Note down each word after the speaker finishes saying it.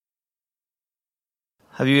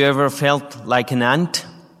Have you ever felt like an ant?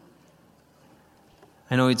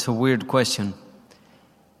 I know it's a weird question,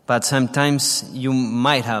 but sometimes you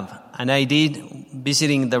might have. And I did,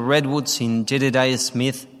 visiting the redwoods in Jedediah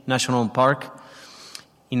Smith National Park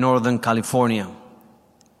in Northern California,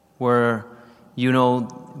 where,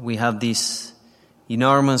 we have these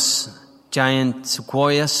enormous giant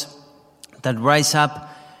sequoias that rise up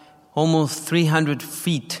almost 300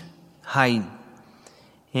 feet high.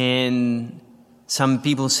 And some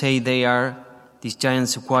people say they are, these giant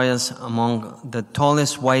sequoias, among the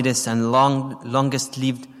tallest, widest, and longest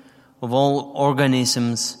lived of all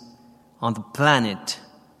organisms on the planet.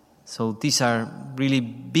 So these are really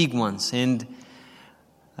big ones. And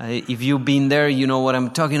if you've been there, you know what I'm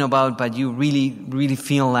talking about, but you really, really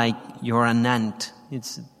feel like you're an ant.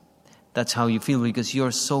 That's how you feel, because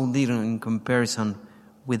you're so little in comparison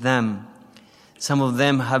with them. Some of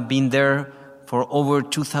them have been there for over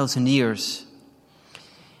 2,000 years.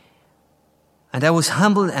 And I was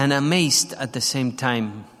humbled and amazed at the same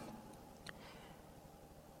time.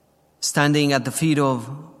 Standing at the feet of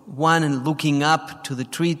one and looking up to the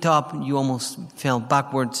treetop, you almost fell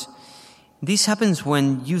backwards. This happens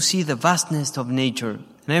when you see the vastness of nature.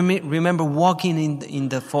 And I remember walking in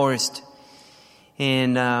the forest,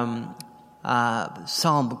 and a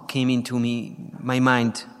psalm came into my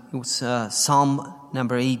mind. It was Psalm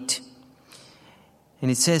number 8. And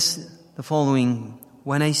it says the following: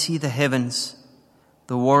 "When I see the heavens,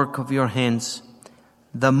 the work of your hands,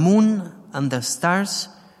 the moon and the stars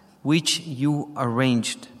which you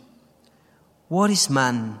arranged. What is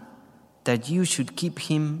man that you should keep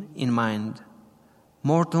him in mind?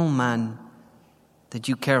 Mortal man, that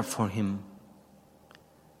you care for him."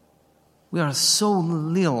 We are so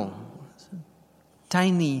little,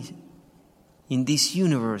 tiny in this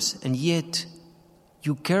universe, and yet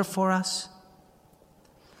you care for us.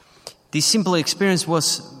 This simple experience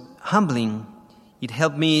was humbling. It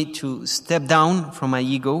helped me to step down from my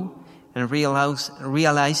ego and realize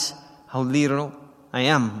how little I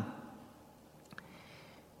am.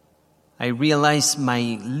 I realize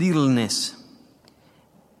my littleness.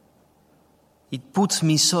 It puts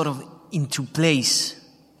me sort of into place.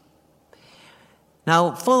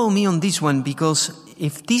 Now, follow me on this one, because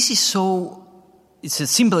if this is so, it's a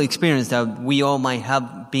simple experience that we all might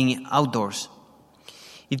have being outdoors.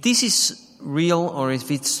 If this is real, or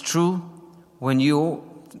if it's true, when you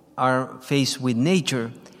are faced with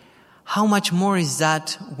nature, how much more is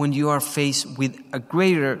that when you are faced with a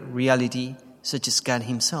greater reality, such as God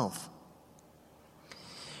Himself?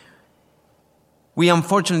 We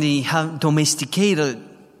unfortunately have domesticated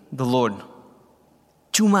the Lord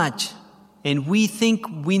too much, and we think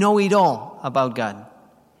we know it all about God.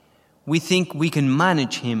 We think we can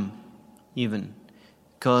manage Him even,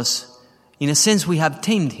 because in a sense we have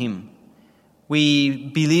tamed Him. We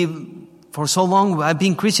believe for so long. I've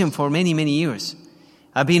been Christian for many, many years.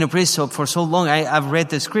 I've been a priest for so long. I've read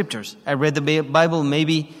the scriptures. I read the Bible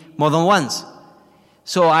maybe more than once.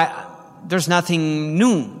 So there's nothing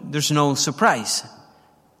new. There's no surprise.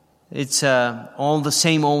 It's all the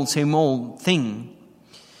same old thing.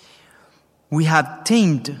 We have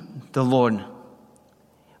tamed the Lord.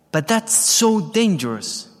 But that's so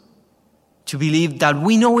dangerous, to believe that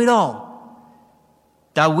we know it all,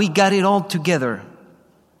 that we got it all together.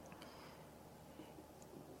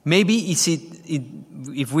 Maybe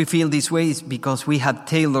if we feel this way, it's because we have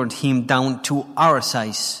tailored Him down to our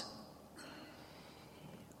size.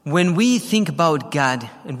 When we think about God,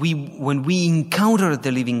 and when we encounter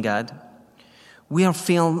the living God, we are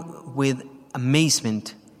filled with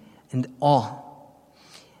amazement and awe,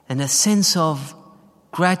 and a sense of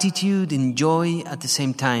gratitude and joy at the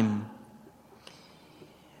same time.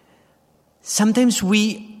 Sometimes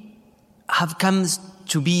we have come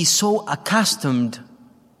to be so accustomed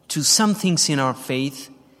to some things in our faith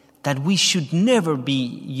that we should never be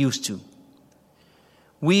used to.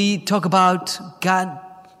 We talk about God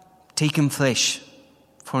taking flesh,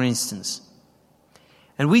 for instance,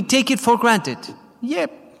 and we take it for granted.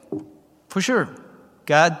 Yep, for sure,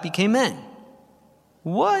 God became man.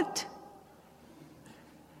 What?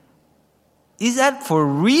 Is that for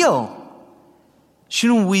real?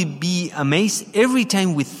 Shouldn't we be amazed every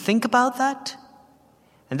time we think about that?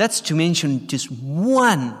 And that's to mention just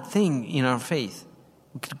one thing in our faith.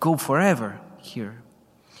 We could go forever here.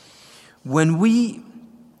 When we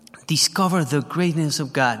discover the greatness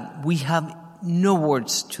of God, we have no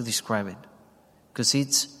words to describe it, because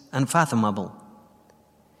it's unfathomable.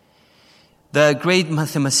 The great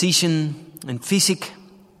mathematician and physician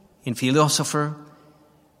and philosopher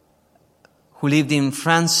who lived in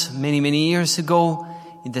France many, many years ago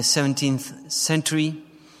in the 17th century,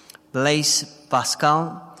 Blaise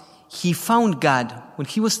Pascal, he found God when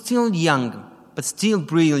he was still young, but still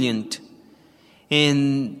brilliant.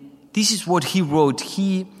 And this is what he wrote.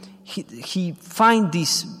 He found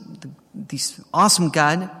this awesome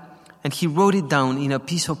God, and he wrote it down in a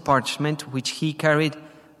piece of parchment, which he carried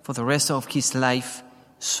for the rest of his life,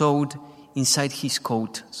 sewed inside his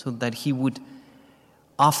coat, so that he would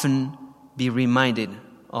often be reminded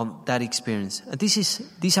of that experience. And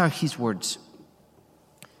these are his words.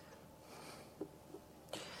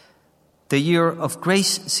 The year of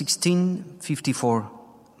grace, 1654,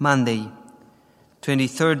 Monday,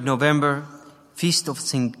 23rd November, feast of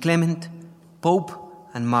Saint Clement, Pope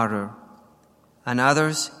and Martyr, and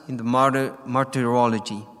others in the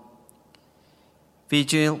martyrology.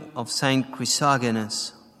 Vigil of Saint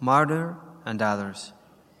Chrysogonus, Martyr, and others.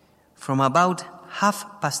 From about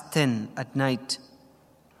 10:30 at night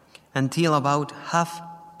until about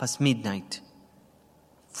 10:30 midnight.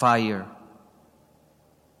 Fire.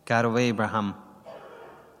 God of Abraham,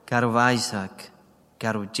 God of Isaac,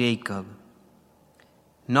 God of Jacob,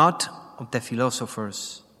 not of the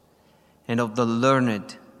philosophers and of the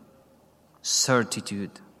learned,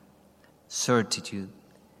 certitude,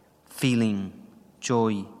 feeling,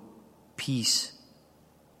 joy, peace,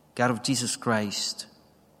 God of Jesus Christ,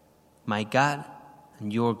 my God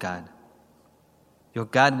and your God. Your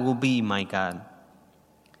God will be my God.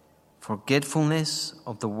 Forgetfulness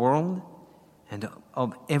of the world and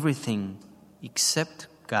of everything except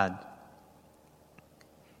God.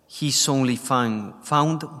 He is only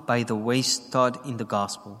found by the ways taught in the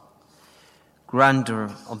gospel.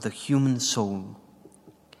 Grandeur of the human soul.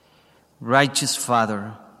 Righteous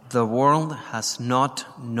Father, the world has not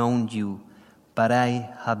known you, but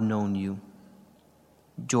I have known you.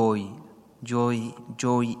 Joy, joy,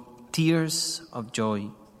 joy, tears of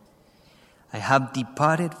joy. I have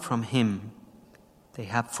departed from him. They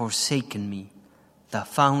have forsaken me, the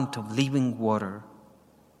fount of living water.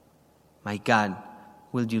 My God,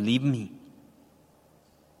 will you leave me?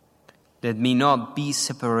 Let me not be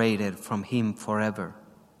separated from him forever.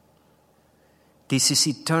 This is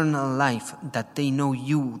eternal life, that they know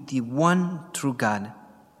you, the one true God,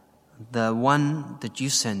 the one that you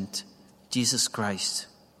sent, Jesus Christ.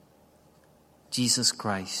 Jesus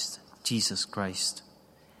Christ, Jesus Christ.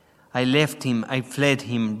 I left him, I fled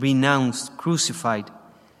him, renounced, crucified.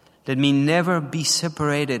 Let me never be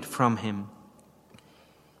separated from him.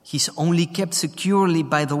 He's only kept securely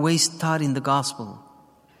by the ways taught in the gospel.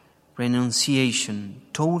 Renunciation,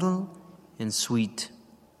 total and sweet.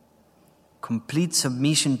 Complete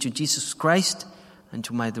submission to Jesus Christ and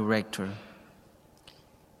to my director.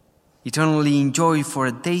 Eternally enjoy for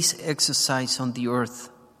a day's exercise on the earth.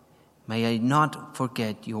 May I not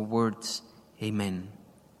forget your words. Amen.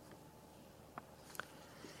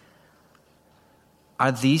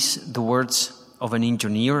 Are these the words of an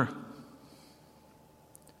engineer,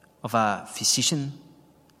 of a physician,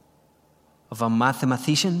 of a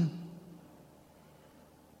mathematician?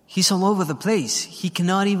 He's all over the place. He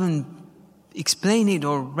cannot even explain it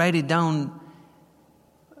or write it down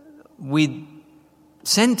with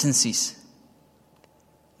sentences.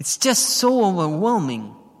 It's just so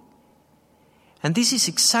overwhelming. And this is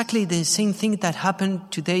exactly the same thing that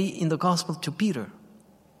happened today in the gospel to Peter,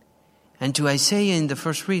 and to Isaiah in the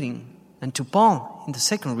first reading, and to Paul in the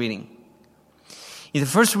second reading. In the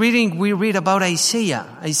first reading, we read about Isaiah.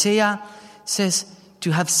 Isaiah says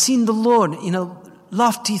to have seen the Lord in a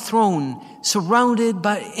lofty throne, surrounded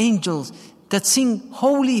by angels that sing,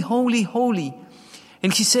 holy, holy, holy.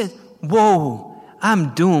 And he said, whoa,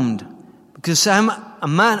 I'm doomed because I'm a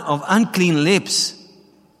man of unclean lips.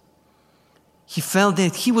 He felt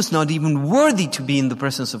that he was not even worthy to be in the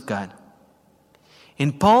presence of God.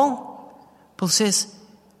 And Paul says,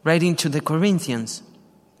 writing to the Corinthians,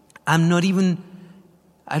 I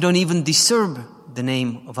don't even deserve the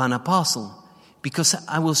name of an apostle because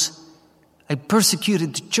I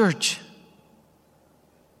persecuted the church.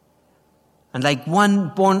 And like one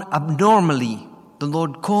born abnormally, the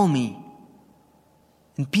Lord called me.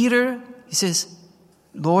 And Peter, he says,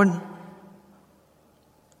 Lord,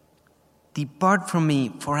 depart from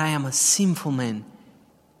me, for I am a sinful man.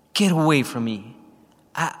 Get away from me.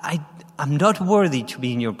 I'm not worthy to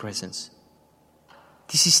be in your presence.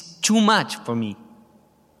 This is too much for me.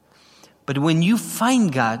 But when you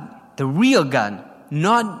find God, the real God,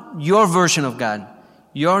 not your version of God,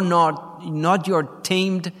 you're not your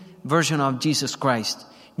tamed version of Jesus Christ,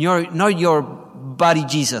 not your body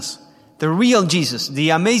Jesus, the real Jesus,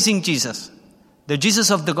 the amazing Jesus, the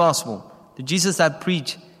Jesus of the gospel, the Jesus that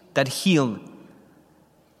preached, that healed.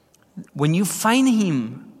 When you find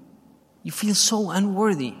him, you feel so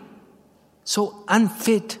unworthy, so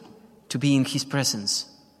unfit to be in his presence.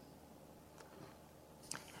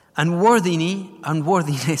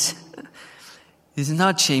 Unworthiness is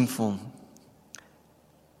not shameful,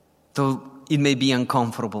 though it may be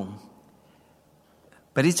uncomfortable.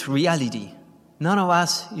 But it's reality. None of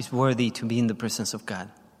us is worthy to be in the presence of God.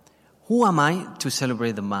 Who am I to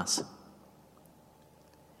celebrate the Mass?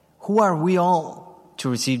 Who are we all to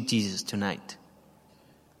receive Jesus tonight?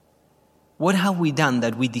 What have we done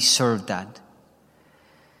that we deserve that?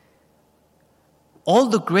 All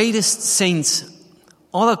the greatest saints,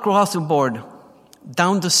 all across the board,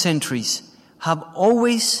 down the centuries, have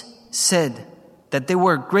always said that they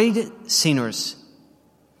were great sinners.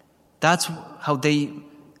 That's how they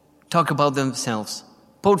talk about themselves.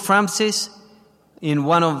 Pope Francis, in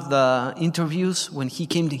one of the interviews when he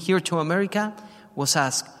came here to America, was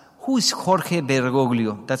asked, who is Jorge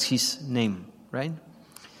Bergoglio? That's his name, right?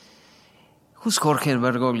 Who's Jorge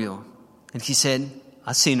Bergoglio? And he said,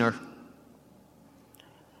 a sinner.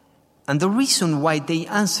 And the reason why they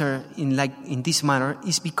answer in this manner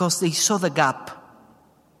is because they saw the gap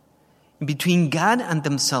between God and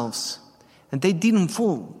themselves. And they didn't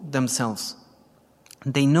fool themselves.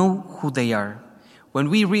 They know who they are. When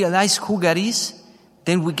we realize who God is,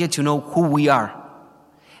 then we get to know who we are.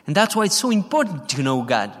 And that's why it's so important to know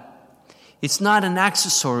God. It's not an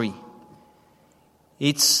accessory.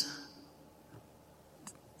 It's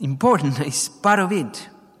important. It's part of it.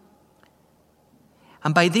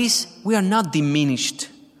 And by this, we are not diminished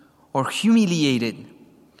or humiliated.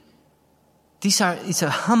 It's a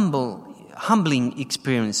humbling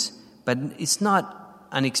experience, but it's not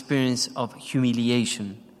an experience of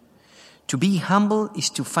humiliation. To be humble is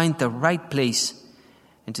to find the right place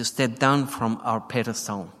and to step down from our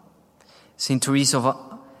pedestal. Saint Therese of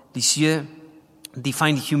Lisieux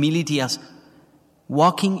defined humility as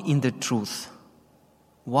walking in the truth.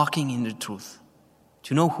 Walking in the truth.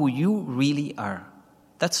 To know who you really are.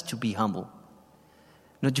 That's to be humble.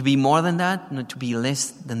 Not to be more than that, not to be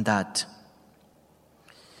less than that.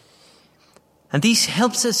 And this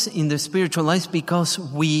helps us in the spiritual life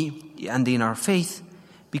and in our faith,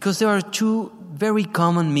 because there are two very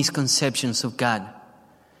common misconceptions of God.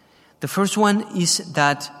 The first one is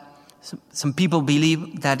that some people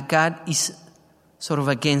believe that God is sort of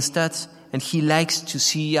against us and he likes to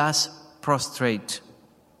see us prostrate,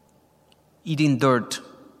 eating dirt.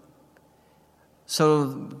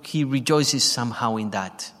 So he rejoices somehow in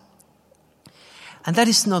that. And that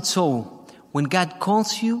is not so. When God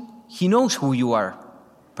calls you, he knows who you are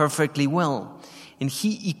perfectly well. And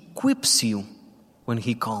he equips you when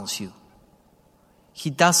he calls you. He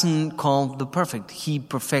doesn't call the perfect. He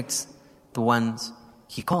perfects the ones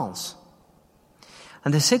he calls.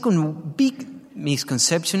 And the second big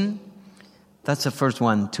misconception, that's the first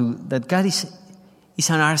one, that God is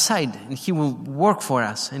on our side and he will work for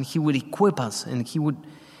us and he would equip us and he would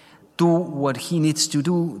do what he needs to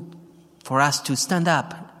do for us to stand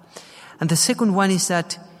up. And the second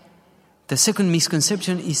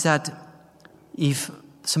misconception is that if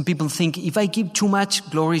some people think, if I give too much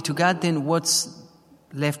glory to God, then what's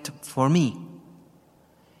left for me?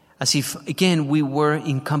 As if, again, we were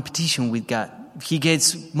in competition with God. If he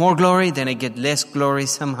gets more glory, then I get less glory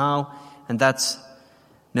somehow, and that's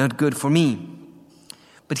not good for me.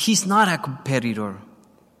 But he's not a competitor.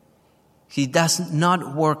 He does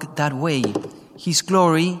not work that way. His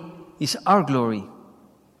glory is our glory.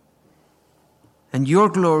 And your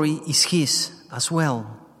glory is his as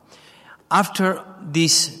well. After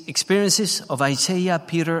these experiences of Isaiah,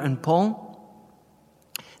 Peter, and Paul,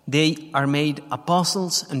 they are made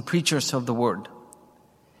apostles and preachers of the word.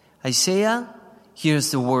 Isaiah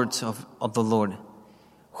hears the words of the Lord.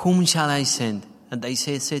 Whom shall I send? And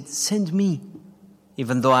Isaiah said, send me,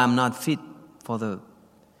 even though I am not fit for the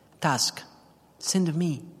task. Send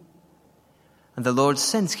me. And the Lord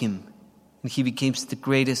sends him, and he becomes the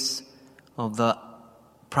greatest of the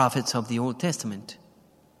prophets of the Old Testament.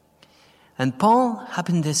 And Paul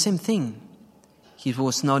happened the same thing. He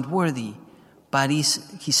was not worthy, but he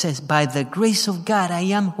says, by the grace of God, I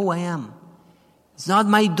am who I am. It's not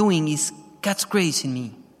my doing, it's God's grace in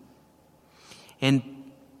me. And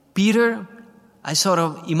Peter, I sort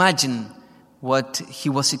of imagine what he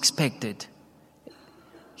was expected.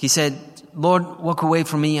 He said, Lord, walk away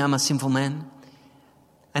from me, I'm a sinful man.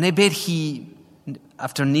 And I bet he,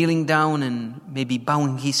 after kneeling down and maybe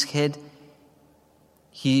bowing his head,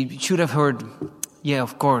 he should have heard, yeah,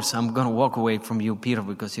 of course, I'm going to walk away from you, Peter,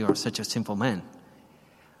 because you are such a sinful man.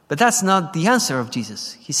 But that's not the answer of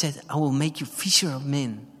Jesus. He said, I will make you fisher of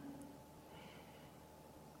men.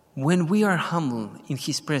 When we are humble in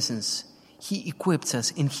his presence, he equips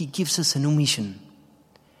us and he gives us a new mission.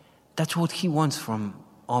 That's what he wants from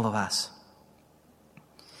all of us.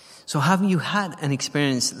 So have you had an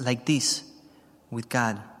experience like this with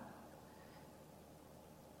God?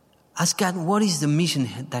 Ask God, what is the mission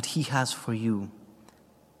that He has for you?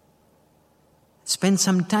 Spend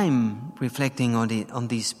some time reflecting on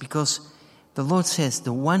this, because the Lord says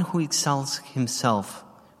the one who exalts himself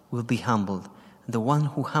will be humbled, and the one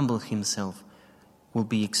who humbles himself will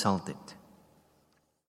be exalted.